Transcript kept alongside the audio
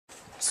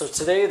So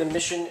today the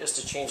mission is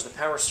to change the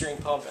power steering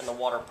pump and the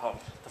water pump.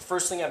 The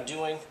first thing I'm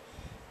doing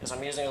is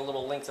I'm using a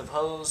little length of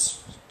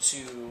hose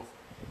to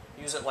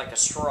use it like a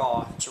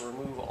straw to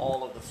remove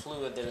all of the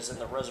fluid that is in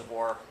the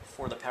reservoir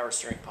for the power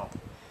steering pump.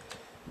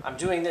 I'm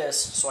doing this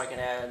so I can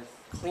add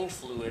clean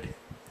fluid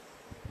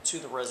to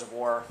the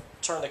reservoir,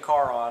 turn the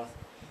car on,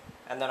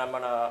 and then I'm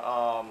going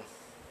to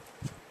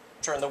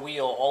turn the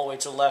wheel all the way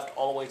to the left,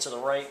 all the way to the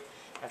right,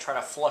 and try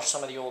to flush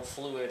some of the old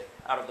fluid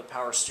out of the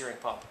power steering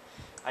pump.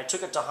 I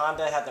took it to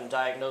Honda, had them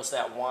diagnose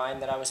that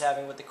whine that I was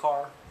having with the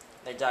car.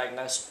 They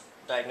diagnosed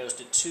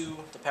it to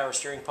the power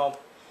steering pump.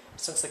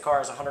 Since the car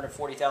has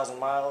 140,000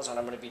 miles and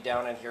I'm going to be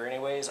down in here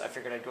anyways, I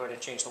figured I'd go ahead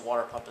and change the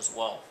water pump as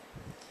well.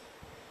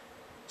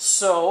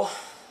 So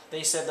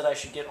they said that I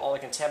should get all the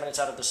contaminants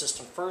out of the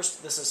system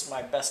first. This is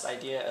my best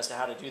idea as to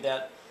how to do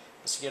that,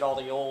 is to get all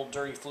the old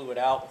dirty fluid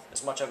out,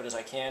 as much of it as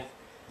I can,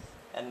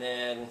 and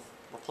then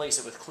replace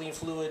it with clean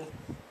fluid,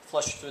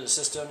 flush it through the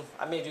system.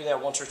 I may do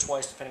that once or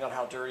twice depending on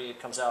how dirty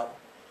it comes out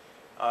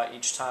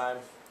each time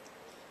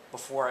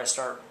before I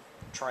start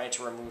trying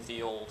to remove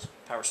the old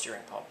power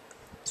steering pump.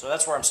 So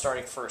that's where I'm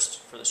starting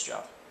first for this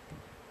job.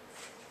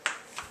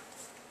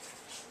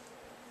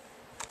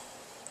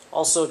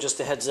 Also, just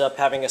a heads up,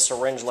 having a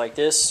syringe like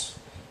this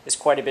is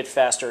quite a bit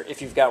faster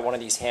if you've got one of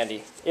these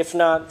handy. If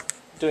not,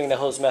 doing the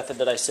hose method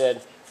that I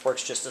said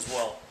works just as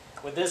well.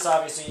 With this,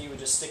 obviously, you would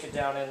just stick it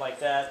down in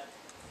like that,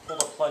 pull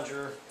the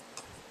plunger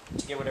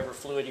to get whatever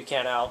fluid you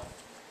can out,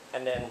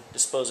 and then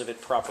dispose of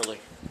it properly.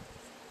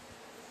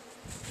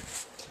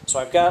 So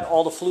I've got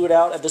all the fluid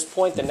out. At this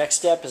point, the next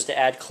step is to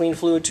add clean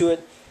fluid to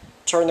it,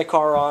 turn the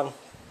car on,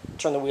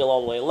 turn the wheel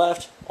all the way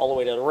left, all the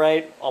way to the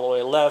right, all the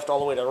way left, all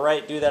the way to the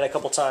right. Do that a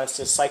couple times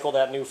to cycle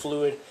that new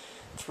fluid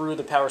through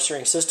the power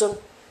steering system,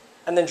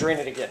 and then drain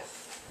it again.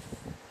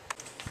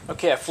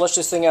 Okay, I flushed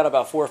this thing out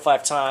about 4 or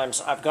 5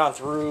 times. I've gone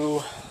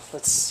through,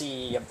 let's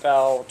see,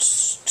 about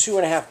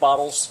 2.5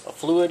 bottles of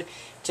fluid.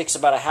 It takes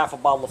about a half a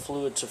bottle of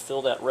fluid to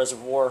fill that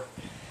reservoir.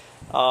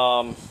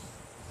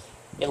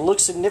 It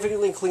looks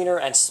significantly cleaner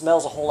and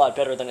smells a whole lot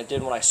better than it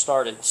did when I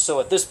started. So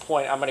at this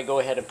point, I'm going to go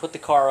ahead and put the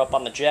car up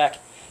on the jack,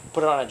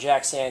 put it on a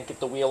jack stand, get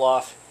the wheel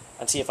off,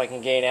 and see if I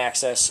can gain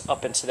access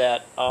up into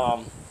that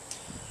power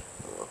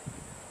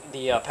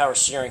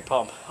steering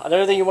pump.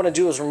 Another thing you want to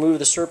do is remove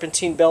the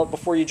serpentine belt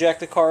before you jack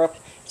the car up.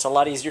 It's a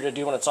lot easier to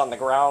do when it's on the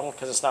ground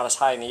because it's not as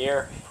high in the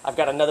air. I've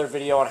got another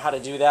video on how to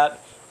do that.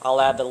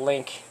 I'll add the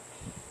link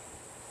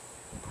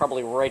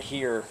probably right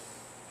here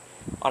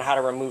on how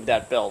to remove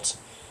that belt.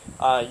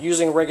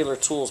 Using regular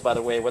tools, by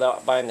the way,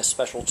 without buying the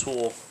special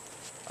tool.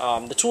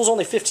 The tool's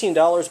only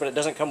 $15, but it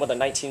doesn't come with a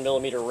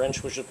 19mm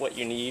wrench, which is what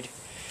you need.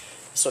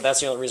 So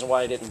that's the only reason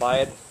why I didn't buy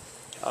it.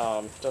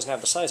 It doesn't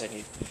have the size I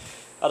need.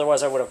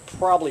 Otherwise, I would have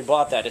probably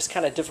bought that. It's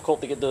kind of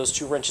difficult to get those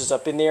 2 wrenches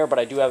up in there, but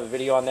I do have a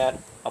video on that.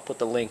 I'll put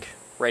the link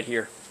right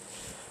here.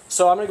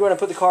 So I'm going to go ahead and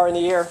put the car in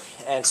the air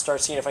and start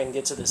seeing if I can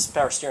get to this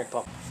power steering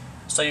pump.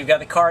 So you've got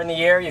the car in the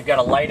air, you've got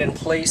a light in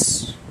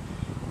place,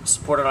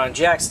 support it on a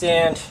jack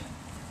stand.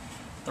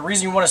 The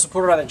reason you want to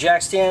support it on a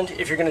jack stand,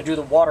 if you're going to do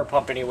the water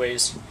pump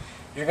anyways,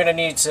 you're going to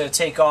need to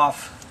take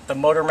off the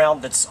motor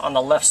mount that's on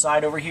the left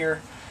side over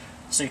here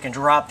so you can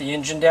drop the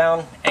engine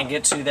down and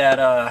get to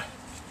that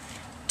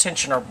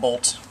tensioner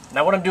bolt.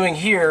 Now what I'm doing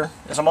here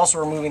is I'm also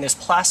removing this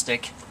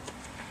plastic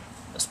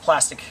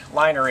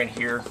liner in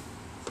here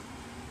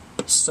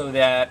so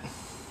that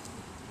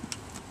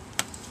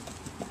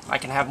I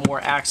can have more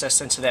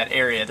access into that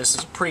area. This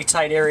is a pretty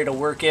tight area to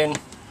work in,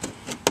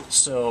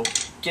 so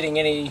getting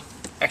any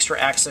extra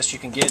access you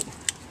can get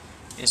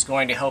is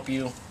going to help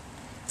you,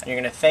 and you're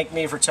going to thank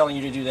me for telling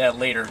you to do that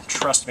later,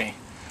 trust me.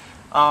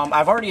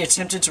 I've already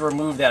attempted to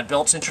remove that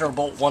belt tensioner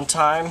bolt one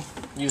time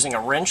using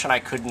a wrench, and I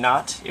could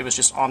not. It was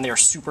just on there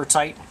super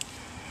tight.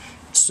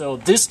 So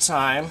this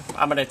time,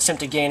 I'm going to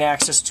attempt to gain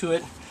access to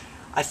it.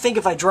 I think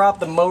if I drop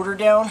the motor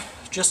down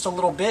just a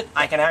little bit,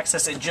 I can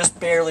access it just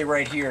barely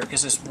right here,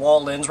 because this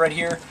wall ends right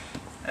here,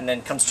 and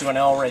then comes to an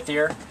L right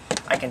there.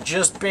 I can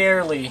just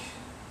barely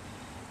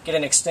get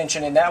an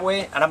extension in that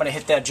way, and I'm going to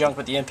hit that junk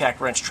with the impact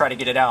wrench, try to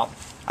get it out.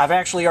 I've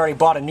actually already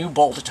bought a new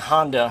bolt at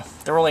Honda.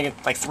 They're only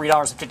like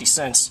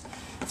 $3.50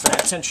 for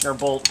that tensioner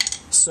bolt,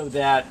 so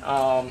that,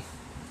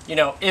 you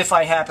know, if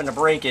I happen to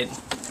break it,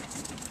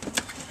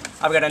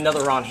 I've got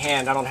another on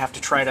hand. I don't have to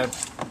try to,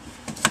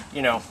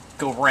 you know,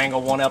 go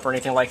wrangle one up or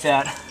anything like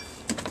that.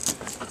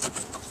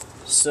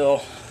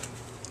 So,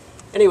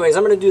 anyways,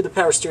 I'm going to do the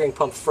power steering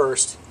pump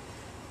first.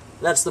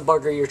 That's the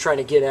bugger you're trying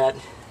to get at.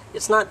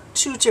 It's not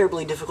too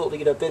terribly difficult to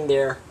get up in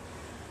there.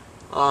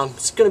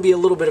 It's going to be a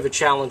little bit of a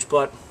challenge,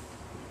 but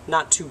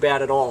not too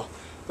bad at all.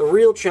 The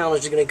real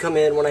challenge is going to come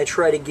in when I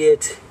try to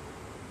get...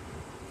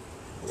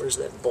 Where's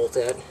that bolt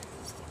at?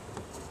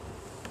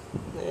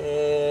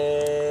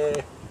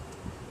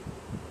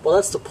 Well,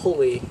 that's the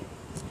pulley.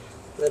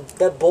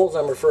 That bolt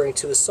I'm referring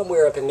to is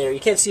somewhere up in there. You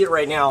can't see it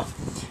right now.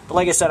 But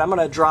like I said, I'm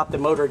going to drop the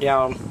motor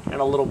down in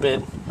a little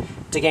bit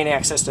to gain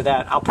access to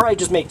that. I'll probably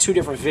just make 2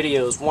 different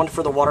videos, one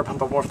for the water pump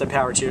and one for the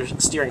power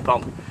steering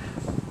pump.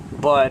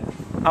 But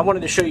I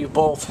wanted to show you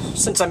both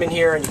since I'm in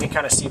here and you can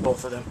kind of see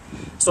both of them.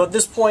 So at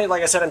this point,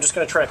 like I said, I'm just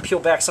going to try to peel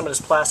back some of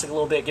this plastic a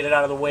little bit, get it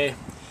out of the way,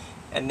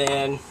 and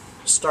then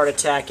start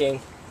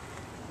attacking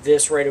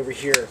this right over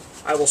here.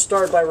 I will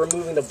start by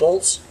removing the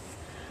bolts.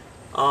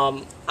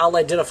 I'll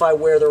identify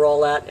where they're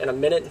all at in a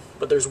minute,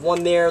 but there's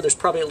one there, there's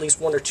probably at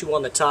least one or two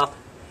on the top.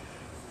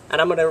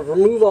 And I'm going to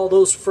remove all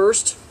those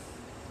first,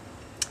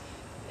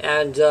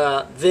 and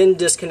then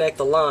disconnect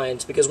the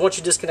lines, because once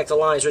you disconnect the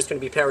lines, there's going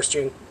to be power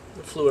steering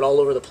fluid all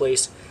over the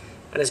place,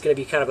 and it's going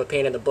to be kind of a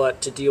pain in the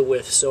butt to deal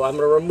with. So I'm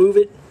going to remove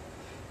it,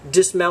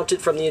 dismount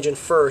it from the engine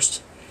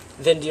first,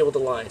 then deal with the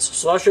lines.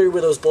 So I'll show you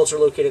where those bolts are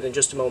located in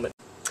just a moment.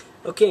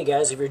 Okay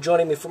guys, if you're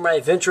joining me for my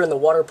adventure in the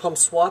water pump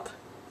swap,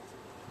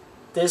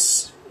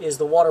 this is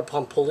the water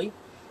pump pulley.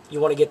 You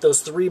want to get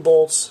those 3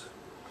 bolts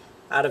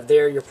out of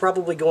there. You're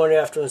probably going to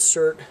have to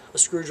insert a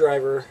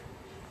screwdriver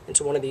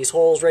into one of these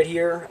holes right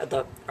here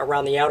at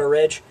around the outer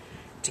edge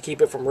to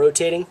keep it from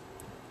rotating.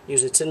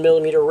 Use a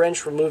 10mm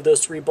wrench, remove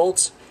those 3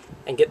 bolts,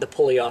 and get the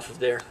pulley off of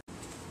there.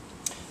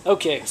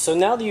 Okay, so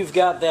now that you've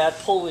got that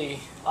pulley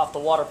off the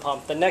water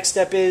pump, the next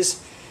step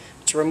is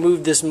to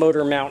remove this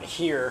motor mount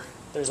here.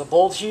 There's a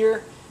bolt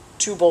here,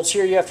 2 bolts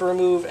here you have to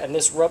remove, and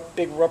this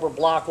big rubber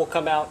block will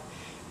come out.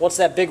 Once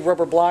that big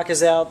rubber block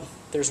is out,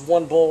 there's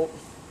 1 bolt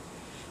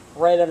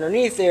right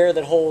underneath there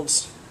that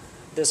holds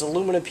this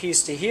aluminum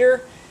piece to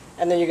here,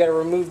 and then you got to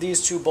remove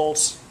these 2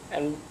 bolts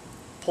and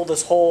pull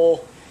this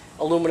whole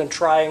aluminum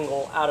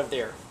triangle out of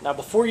there. Now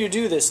before you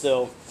do this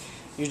though,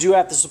 you do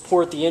have to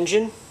support the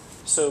engine,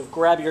 so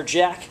grab your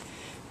jack,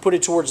 put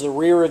it towards the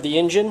rear of the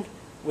engine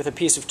with a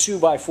piece of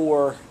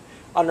 2x4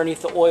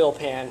 underneath the oil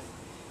pan,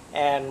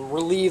 and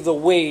relieve the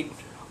weight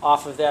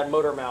off of that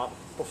motor mount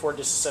before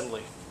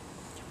disassembly.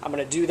 I'm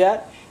going to do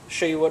that,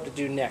 show you what to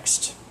do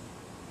next.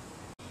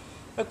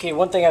 Okay,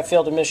 one thing I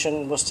failed to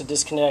mention was to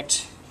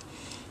disconnect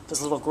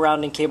this little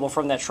grounding cable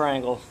from that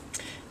triangle.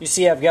 You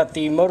see I've got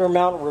the motor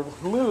mount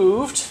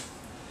removed,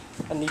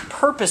 and the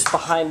purpose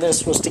behind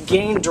this was to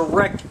gain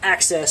direct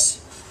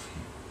access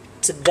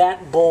to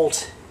that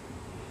bolt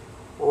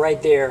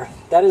right there.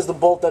 That is the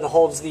bolt that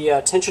holds the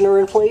tensioner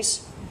in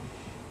place.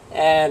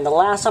 And the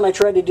last time I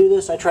tried to do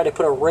this, I tried to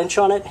put a wrench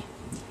on it.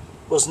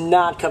 It was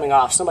not coming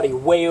off. Somebody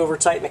way over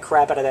tightened the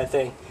crap out of that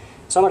thing.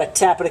 So I'm going to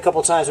tap it a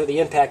couple times with the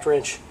impact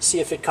wrench, see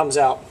if it comes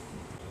out.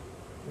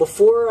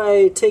 Before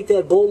I take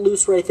that bolt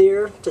loose right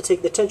there to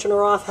take the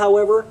tensioner off,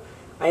 however,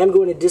 I am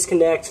going to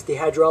disconnect the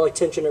hydraulic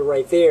tensioner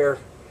right there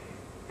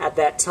at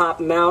that top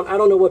mount. I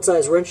don't know what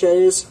size wrench that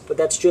is, but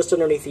that's just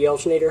underneath the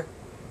alternator.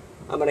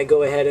 I'm going to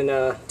go ahead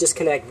and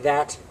disconnect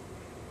that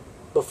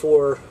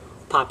before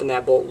popping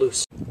that bolt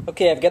loose.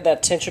 Okay, I've got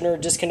that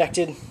tensioner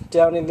disconnected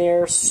down in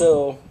there,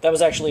 so that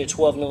was actually a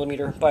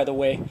 12mm, by the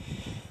way.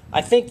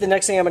 I think the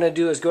next thing I'm going to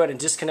do is go ahead and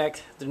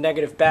disconnect the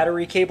negative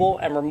battery cable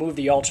and remove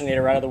the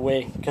alternator out of the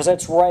way, because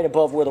that's right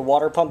above where the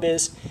water pump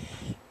is.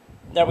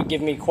 That would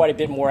give me quite a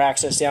bit more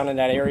access down in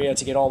that area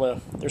to get all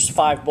the... There's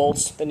 5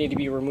 bolts that need to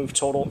be removed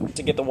total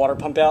to get the water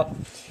pump out.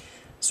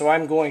 So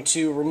I'm going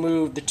to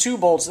remove the 2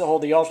 bolts that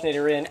hold the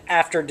alternator in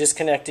after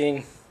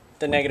disconnecting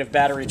the negative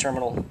battery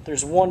terminal.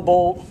 There's 1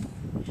 bolt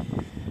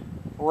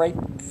right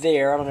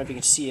there. I don't know if you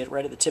can see it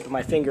right at the tip of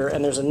my finger,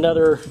 and there's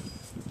another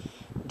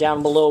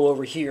down below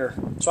over here.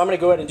 So I'm going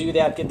to go ahead and do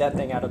that, get that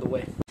thing out of the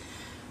way.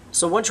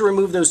 So once you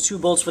remove those 2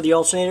 bolts for the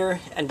alternator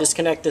and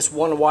disconnect this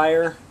 1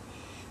 wire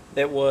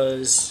that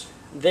was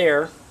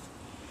there,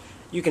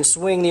 you can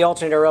swing the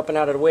alternator up and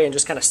out of the way and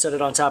just kind of set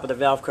it on top of the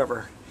valve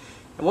cover.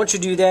 And once you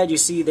do that, you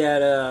see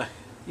that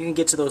you can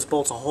get to those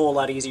bolts a whole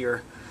lot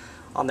easier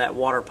on that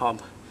water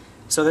pump.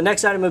 So the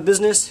next item of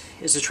business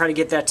is to try to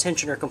get that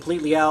tensioner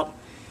completely out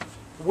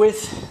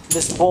with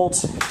this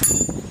bolt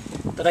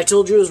that I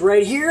told you is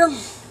right here.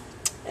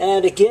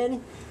 And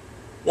again,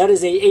 that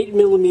is a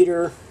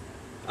 8mm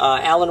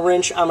Allen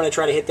wrench. I'm going to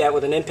try to hit that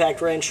with an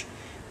impact wrench,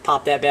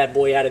 pop that bad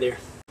boy out of there.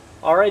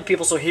 Alright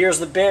people, so here's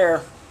the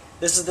bear.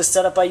 This is the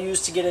setup I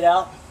used to get it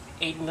out.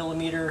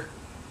 8mm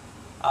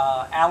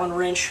Allen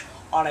wrench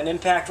on an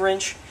impact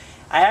wrench.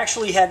 I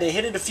actually had to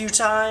hit it a few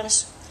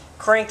times,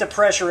 crank the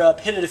pressure up,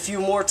 hit it a few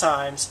more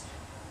times,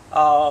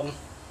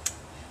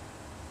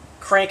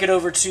 crank it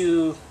over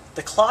to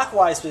the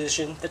clockwise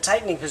position, the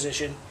tightening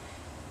position,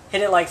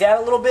 hit it like that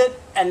a little bit,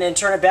 and then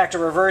turn it back to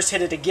reverse,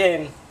 hit it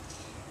again.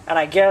 And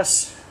I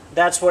guess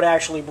that's what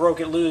actually broke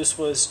it loose,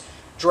 was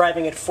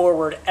driving it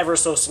forward ever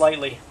so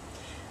slightly.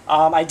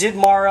 I did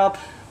mar up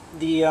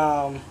the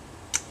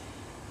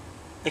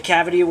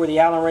cavity where the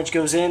Allen wrench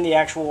goes in, the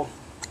actual,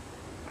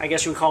 I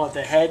guess you would call it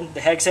the head, the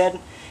hex head.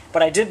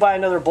 But I did buy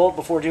another bolt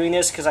before doing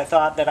this because I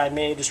thought that I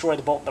may destroy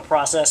the bolt in the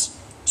process.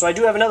 So I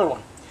do have another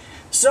one.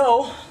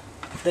 So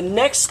the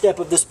next step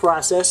of this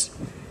process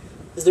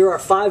is there are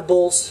 5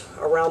 bolts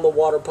around the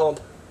water pump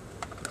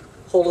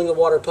holding the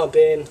water pump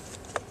in.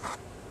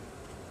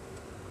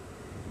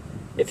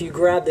 If you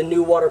grab the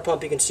new water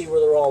pump, you can see where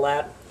they're all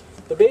at.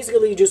 But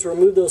basically you just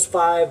remove those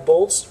 5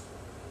 bolts,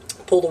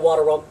 pull the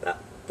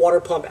water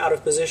pump out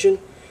of position,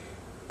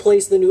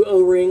 place the new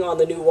O-ring on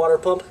the new water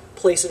pump,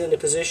 place it into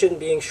position,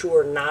 being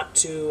sure not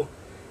to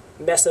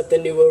mess up the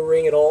new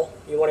O-ring at all.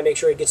 You want to make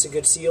sure it gets a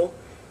good seal.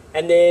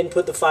 And then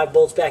put the 5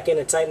 bolts back in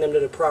and tighten them to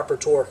the proper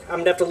torque. I'm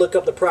going to have to look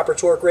up the proper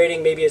torque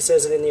rating. Maybe it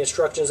says it in the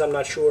instructions, I'm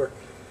not sure.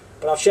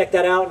 But I'll check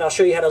that out and I'll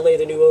show you how to lay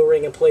the new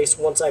O-ring in place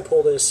once I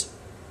pull this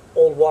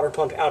old water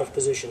pump out of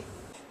position.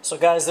 So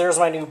guys, there's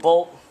my new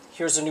bolt.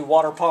 Here's the new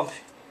water pump.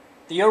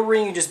 The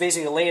O-ring, you just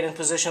basically lay it in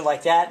position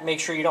like that. Make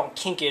sure you don't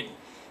kink it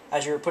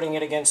as you're putting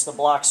it against the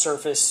block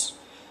surface.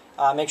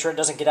 Make sure it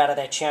doesn't get out of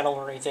that channel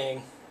or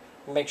anything.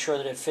 Make sure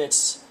that it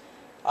fits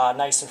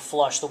nice and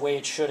flush the way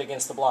it should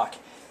against the block.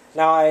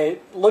 Now, I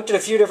looked at a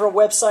few different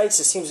websites.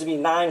 It seems to be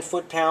 9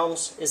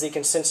 foot-pounds is the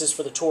consensus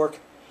for the torque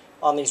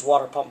on these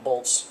water pump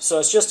bolts. So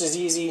it's just as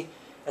easy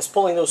as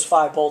pulling those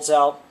 5 bolts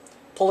out,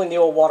 pulling the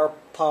old water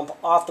pump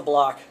off the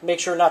block. Make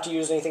sure not to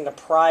use anything to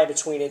pry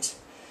between it.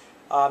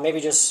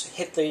 Maybe just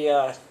hit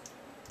the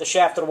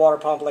shaft of the water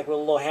pump like with a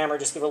little hammer.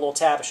 Just give it a little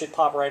tap. It should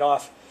pop right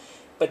off.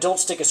 But don't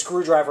stick a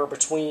screwdriver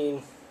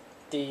between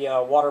the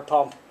water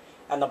pump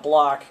and the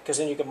block, because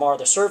then you can mar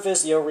the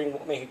surface, the O-ring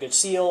won't make a good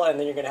seal, and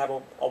then you're going to have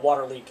a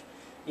water leak.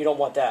 You don't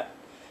want that.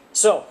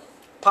 So,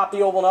 pop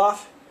the old one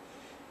off,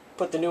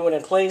 put the new one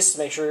in place,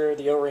 make sure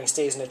the O-ring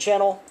stays in the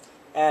channel,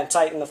 and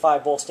tighten the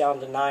 5 bolts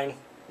down to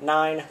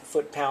 9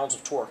 foot-pounds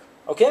of torque.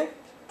 Okay?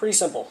 Pretty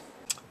simple.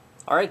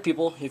 Alright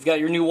people, you've got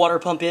your new water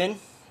pump in.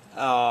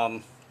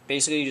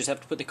 Basically, you just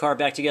have to put the car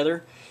back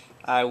together.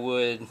 I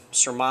would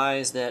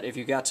surmise that if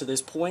you got to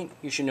this point,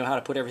 you should know how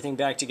to put everything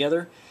back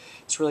together.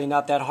 It's really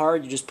not that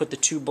hard. You just put the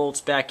 2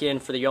 bolts back in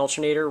for the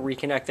alternator,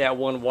 reconnect that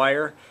 1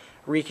 wire,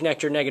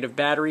 reconnect your negative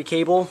battery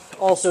cable.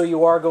 Also,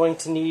 you are going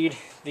to need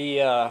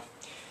the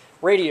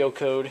radio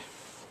code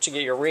to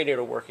get your radio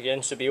to work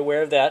again, so be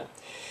aware of that.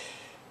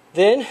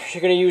 Then,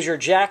 you're going to use your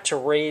jack to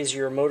raise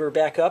your motor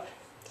back up,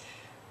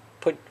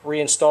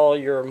 reinstall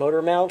your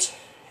motor mount,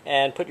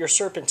 and put your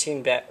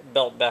serpentine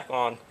belt back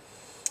on.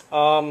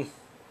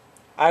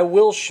 I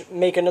will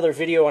make another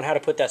video on how to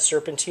put that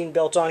serpentine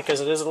belt on,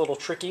 because it is a little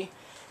tricky.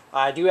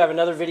 I do have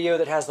another video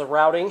that has the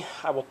routing.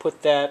 I will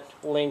put that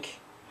link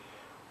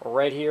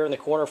right here in the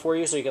corner for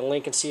you so you can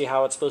link and see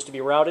how it's supposed to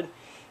be routed.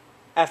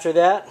 After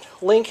that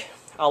link,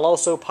 I'll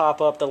also pop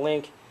up the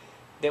link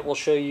that will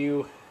show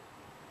you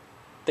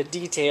the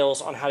details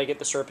on how to get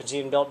the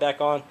serpentine belt back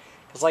on,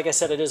 because like I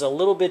said, it is a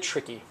little bit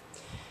tricky.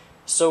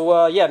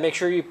 So yeah, make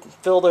sure you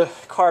fill the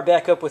car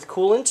back up with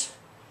coolant.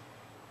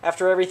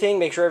 After everything,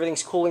 make sure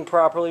everything's cooling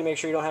properly. Make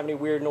sure you don't have any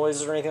weird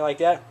noises or anything like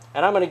that.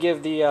 And I'm going to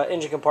give the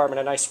engine compartment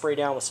a nice spray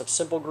down with some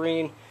Simple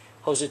Green.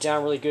 Hose it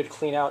down really good,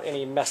 clean out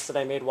any mess that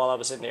I made while I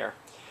was in there.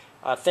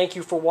 Thank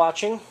you for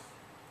watching.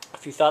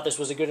 If you thought this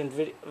was a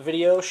good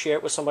video, share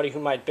it with somebody who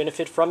might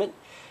benefit from it.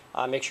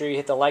 Make sure you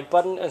hit the like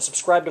button and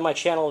subscribe to my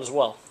channel as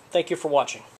well. Thank you for watching.